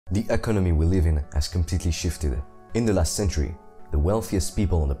The economy we live in has completely shifted. In the last century, the wealthiest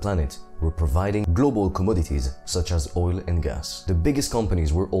people on the planet were providing global commodities such as oil and gas. The biggest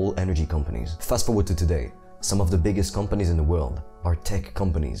companies were all energy companies. Fast forward to today, some of the biggest companies in the world are tech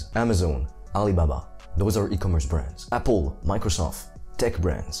companies. Amazon, Alibaba, those are e-commerce brands. Apple, Microsoft, tech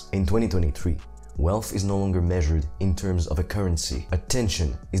brands. In 2023, wealth is no longer measured in terms of a currency.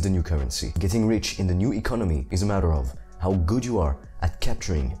 Attention is the new currency. Getting rich in the new economy is a matter of how good you are at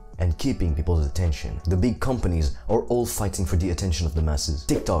capturing and keeping people's attention. The big companies are all fighting for the attention of the masses.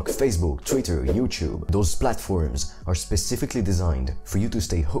 TikTok, Facebook, Twitter, YouTube, those platforms are specifically designed for you to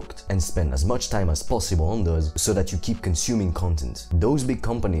stay hooked and spend as much time as possible on those so that you keep consuming content. Those big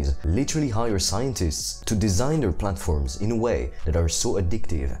companies literally hire scientists to design their platforms in a way that are so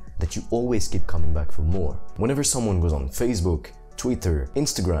addictive that you always keep coming back for more. Whenever someone goes on Facebook, Twitter,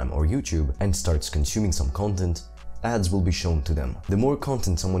 Instagram or YouTube and starts consuming some content, ads will be shown to them. The more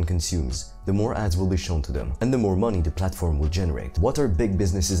content someone consumes, the more ads will be shown to them, and the more money the platform will generate. What are big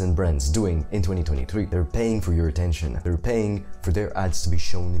businesses and brands doing in 2023? They're paying for your attention. They're paying for their ads to be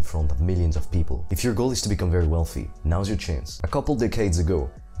shown in front of millions of people. If your goal is to become very wealthy, now's your chance. A couple decades ago,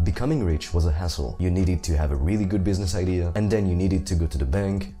 becoming rich was a hassle. You needed to have a really good business idea, and then you needed to go to the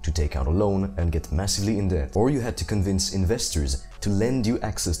bank to take out a loan and get massively in debt. Or you had to convince investors to lend you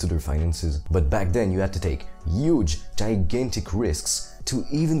access to their finances. But back then you had to take huge, gigantic risks to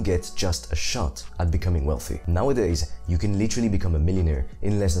even get just a shot at becoming wealthy. Nowadays, you can literally become a millionaire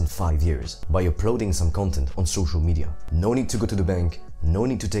in less than 5 years by uploading some content on social media. No need to go to the bank, no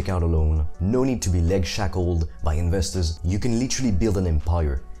need to take out a loan, no need to be leg shackled by investors. You can literally build an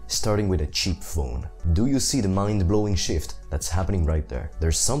empire starting with a cheap phone. Do you see the mind-blowing shift that's happening right there?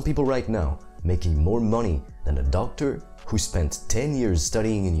 There's some people right now making more money than a doctor who spent 10 years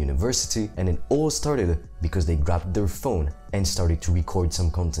studying in university, and it all started because they grabbed their phone and started to record some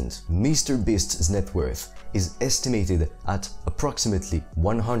content. Mr. Beast's net worth is estimated at approximately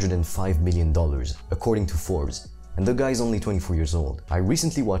 $105 million, according to Forbes. And the guy's only 24 years old. I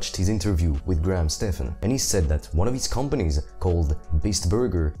recently watched his interview with Graham Stephan, and he said that one of his companies, called Beast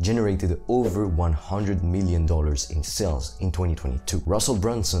Burger, generated over $100 million in sales in 2022. Russell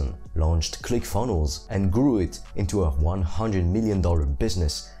Brunson launched ClickFunnels and grew it into a $100 million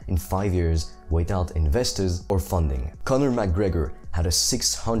business in 5 years without investors or funding. Conor McGregor had a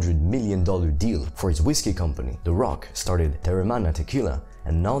 $600 million deal for his whiskey company. The Rock started Terramana Tequila,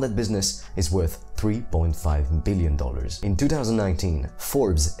 and now that business is worth $3.5 billion. In 2019,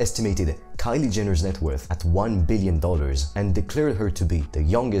 Forbes estimated Kylie Jenner's net worth at $1 billion and declared her to be the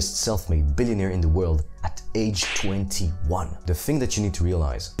youngest self-made billionaire in the world at age 21. The thing that you need to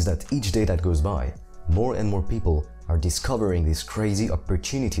realize is that each day that goes by, more and more people are discovering this crazy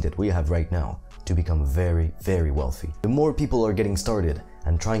opportunity that we have right now to become very, very wealthy. The more people are getting started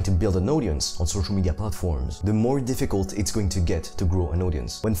and trying to build an audience on social media platforms, the more difficult it's going to get to grow an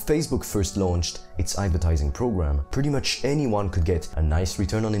audience. When Facebook first launched its advertising program, pretty much anyone could get a nice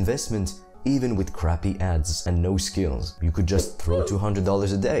return on investment, even with crappy ads and no skills. You could just throw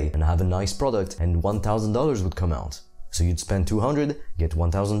 $200 a day and have a nice product and $1,000 would come out. So you'd spend $200, get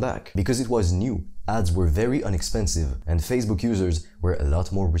 $1,000 back. Because it was new, ads were very inexpensive, and Facebook users were a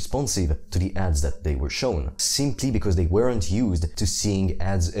lot more responsive to the ads that they were shown, simply because they weren't used to seeing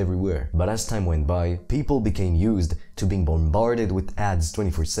ads everywhere. But as time went by, people became used to being bombarded with ads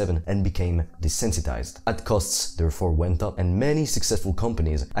 24/7 and became desensitized. Ad costs therefore went up, and many successful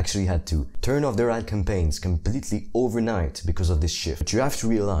companies actually had to turn off their ad campaigns completely overnight because of this shift. But you have to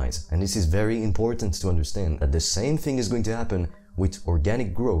realize, and this is very important to understand, that the same thing is going to happen with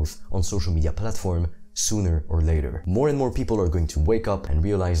organic growth on social media platform sooner or later. More and more people are going to wake up and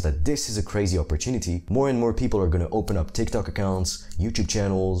realize that this is a crazy opportunity. More and more people are going to open up TikTok accounts, YouTube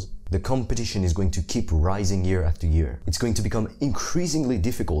channels. The competition is going to keep rising year after year. It's going to become increasingly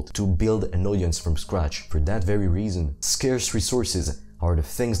difficult to build an audience from scratch. For that very reason, scarce resources are the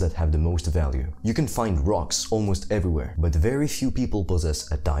things that have the most value. You can find rocks almost everywhere, but very few people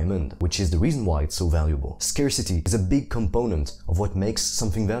possess a diamond, which is the reason why it's so valuable. Scarcity is a big component of what makes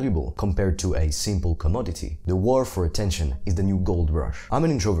something valuable compared to a simple commodity. The war for attention is the new gold rush. I'm an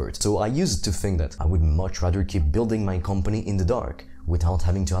introvert, so I used to think that I would much rather keep building my company in the dark, without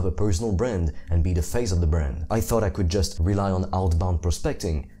having to have a personal brand and be the face of the brand. I thought I could just rely on outbound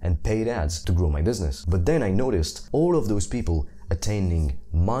prospecting and paid ads to grow my business. But then I noticed all of those people attaining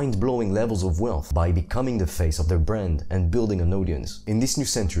mind-blowing levels of wealth by becoming the face of their brand and building an audience. In this new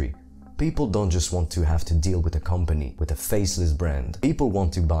century, people don't just want to have to deal with a company with a faceless brand. People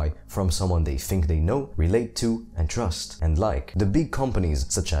want to buy from someone they think they know, relate to, and trust and like. The big companies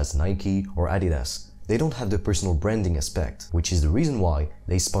such as Nike or Adidas they don't have the personal branding aspect, which is the reason why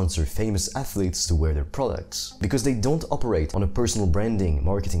they sponsor famous athletes to wear their products. Because they don't operate on a personal branding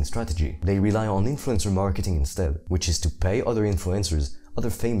marketing strategy. They rely on influencer marketing instead, which is to pay other influencers, other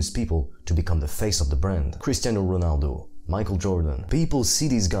famous people, to become the face of the brand. Cristiano Ronaldo, Michael Jordan. People see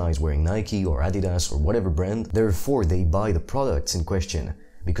these guys wearing Nike or Adidas or whatever brand, therefore they buy the products in question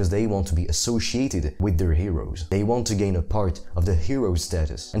because they want to be associated with their heroes. They want to gain a part of the hero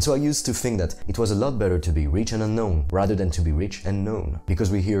status. And so I used to think that it was a lot better to be rich and unknown rather than to be rich and known,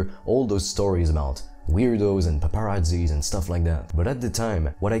 because we hear all those stories about weirdos and paparazzis and stuff like that. But at the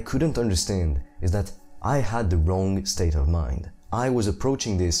time, what I couldn't understand is that I had the wrong state of mind. I was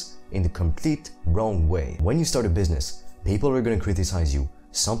approaching this in the complete wrong way. When you start a business, people are gonna criticize you.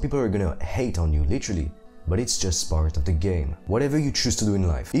 Some people are gonna hate on you, literally. But it's just part of the game. Whatever you choose to do in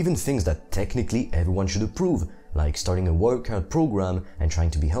life, even things that technically everyone should approve, like starting a workout program and trying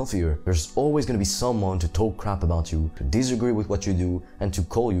to be healthier, there's always going to be someone to talk crap about you, to disagree with what you do, and to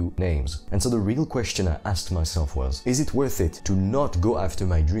call you names. And so the real question I asked myself was, is it worth it to not go after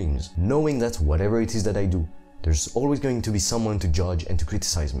my dreams, knowing that whatever it is that I do, there's always going to be someone to judge and to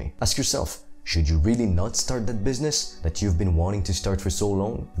criticize me? Ask yourself, should you really not start that business that you've been wanting to start for so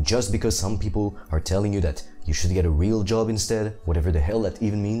long? Just because some people are telling you that you should get a real job instead, whatever the hell that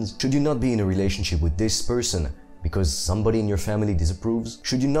even means? Should you not be in a relationship with this person because somebody in your family disapproves?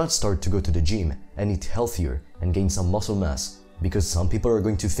 Should you not start to go to the gym and eat healthier and gain some muscle mass because some people are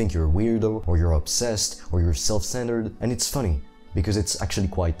going to think you're a weirdo or you're obsessed or you're self-centered? And it's funny, because it's actually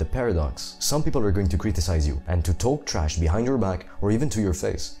quite the paradox. Some people are going to criticize you and to talk trash behind your back or even to your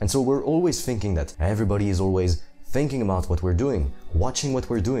face. And so we're always thinking that everybody is always thinking about what we're doing, watching what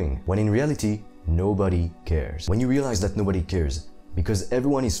we're doing, when in reality, nobody cares. When you realize that nobody cares, because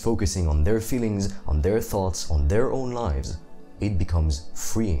everyone is focusing on their feelings, on their thoughts, on their own lives, it becomes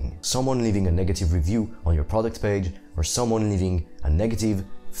freeing. Someone leaving a negative review on your product page, or someone leaving a negative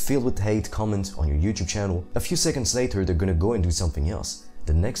filled with hate comment on your YouTube channel, a few seconds later they're gonna go and do something else.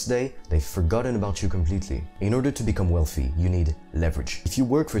 The next day, they've forgotten about you completely. In order to become wealthy, you need leverage. If you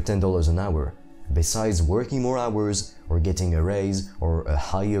work for $10 an hour, besides working more hours or getting a raise or a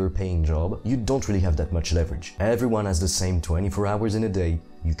higher paying job, you don't really have that much leverage. Everyone has the same 24 hours in a day.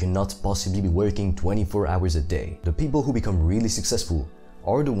 You cannot possibly be working 24 hours a day. The people who become really successful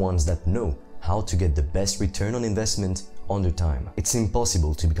are the ones that know how to get the best return on investment on their time. It's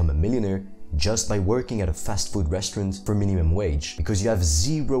impossible to become a millionaire just by working at a fast food restaurant for minimum wage, because you have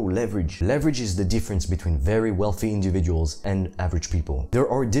zero leverage. Leverage is the difference between very wealthy individuals and average people. There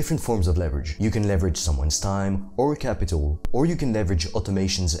are different forms of leverage. You can leverage someone's time or capital, or you can leverage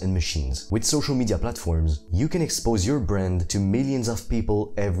automations and machines. With social media platforms, you can expose your brand to millions of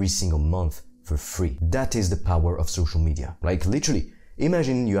people every single month for free. That is the power of social media. Like literally,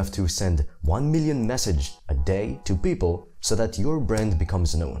 imagine you have to send 1 million messages a day to people so that your brand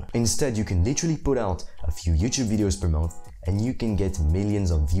becomes known. Instead, you can literally put out a few YouTube videos per month and you can get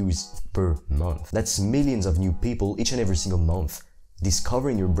millions of views per month. That's millions of new people each and every single month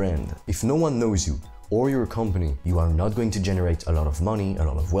discovering your brand. If no one knows you or your company, you are not going to generate a lot of money, a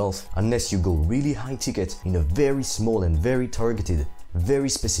lot of wealth, unless you go really high ticket in a very small and very targeted, very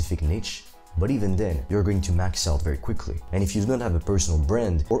specific niche. But even then, you're going to max out very quickly. And if you do not have a personal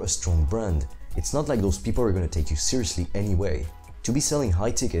brand or a strong brand, it's not like those people are going to take you seriously anyway. To be selling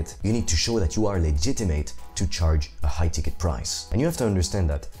high ticket, you need to show that you are legitimate to charge a high ticket price. And you have to understand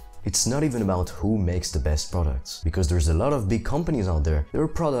that it's not even about who makes the best products, because there's a lot of big companies out there. Their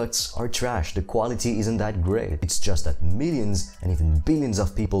products are trash, the quality isn't that great. It's just that millions and even billions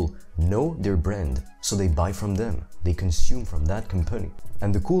of people know their brand, so they buy from them, they consume from that company.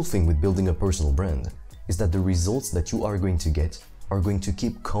 And the cool thing with building a personal brand is that the results that you are going to get are going to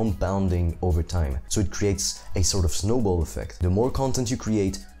keep compounding over time. So it creates a sort of snowball effect. The more content you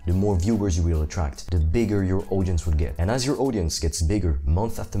create, the more viewers you will attract, the bigger your audience will get. And as your audience gets bigger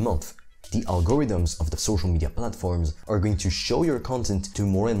month after month, the algorithms of the social media platforms are going to show your content to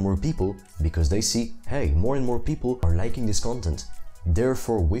more and more people because they see, hey, more and more people are liking this content.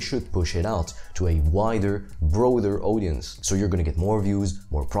 Therefore, we should push it out to a wider, broader audience. So you're going to get more views,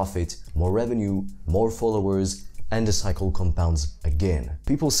 more profit, more revenue, more followers, and the cycle compounds again.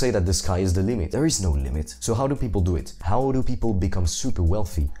 People say that the sky is the limit. There is no limit. So how do people do it? How do people become super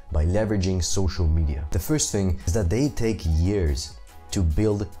wealthy? By leveraging social media. The first thing is that they take years to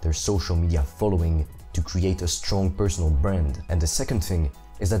build their social media following to create a strong personal brand. And the second thing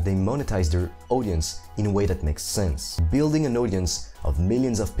is that they monetize their audience in a way that makes sense. Building an audience of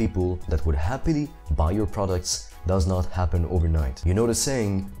millions of people that would happily buy your products does not happen overnight. You know the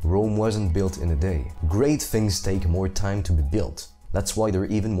saying, Rome wasn't built in a day. Great things take more time to be built. That's why they're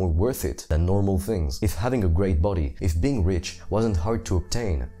even more worth it than normal things. If having a great body, if being rich wasn't hard to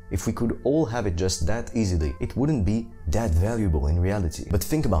obtain, if we could all have it just that easily, it wouldn't be that valuable in reality. But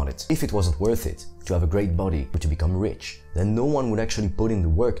think about it. If it wasn't worth it to have a great body or to become rich, then no one would actually put in the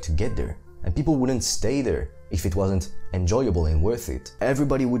work to get there. And people wouldn't stay there if it wasn't enjoyable and worth it.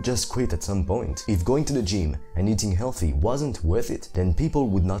 Everybody would just quit at some point. If going to the gym and eating healthy wasn't worth it, then people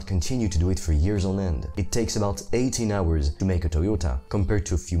would not continue to do it for years on end. It takes about 18 hours to make a Toyota compared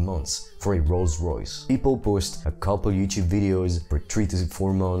to a few months for a Rolls Royce. People post a couple YouTube videos for 3 to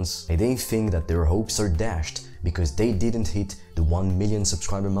 4 months and they think that their hopes are dashed because they didn't hit the 1 million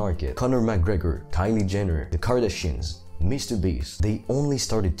subscriber market. Conor McGregor, Kylie Jenner, the Kardashians, Mr. Beast, they only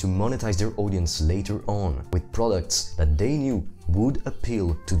started to monetize their audience later on with products that they knew would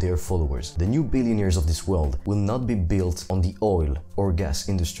appeal to their followers. The new billionaires of this world will not be built on the oil or gas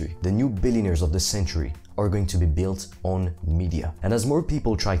industry. The new billionaires of the century are going to be built on media. And as more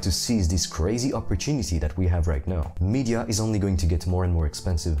people try to seize this crazy opportunity that we have right now, media is only going to get more and more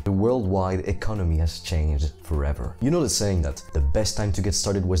expensive. The worldwide economy has changed forever. You know the saying that the best time to get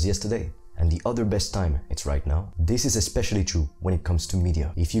started was yesterday, and the other best time, it's right now. This is especially true when it comes to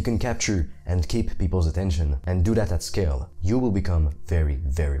media. If you can capture and keep people's attention and do that at scale, you will become very,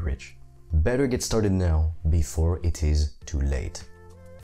 very rich. Better get started now before it is too late.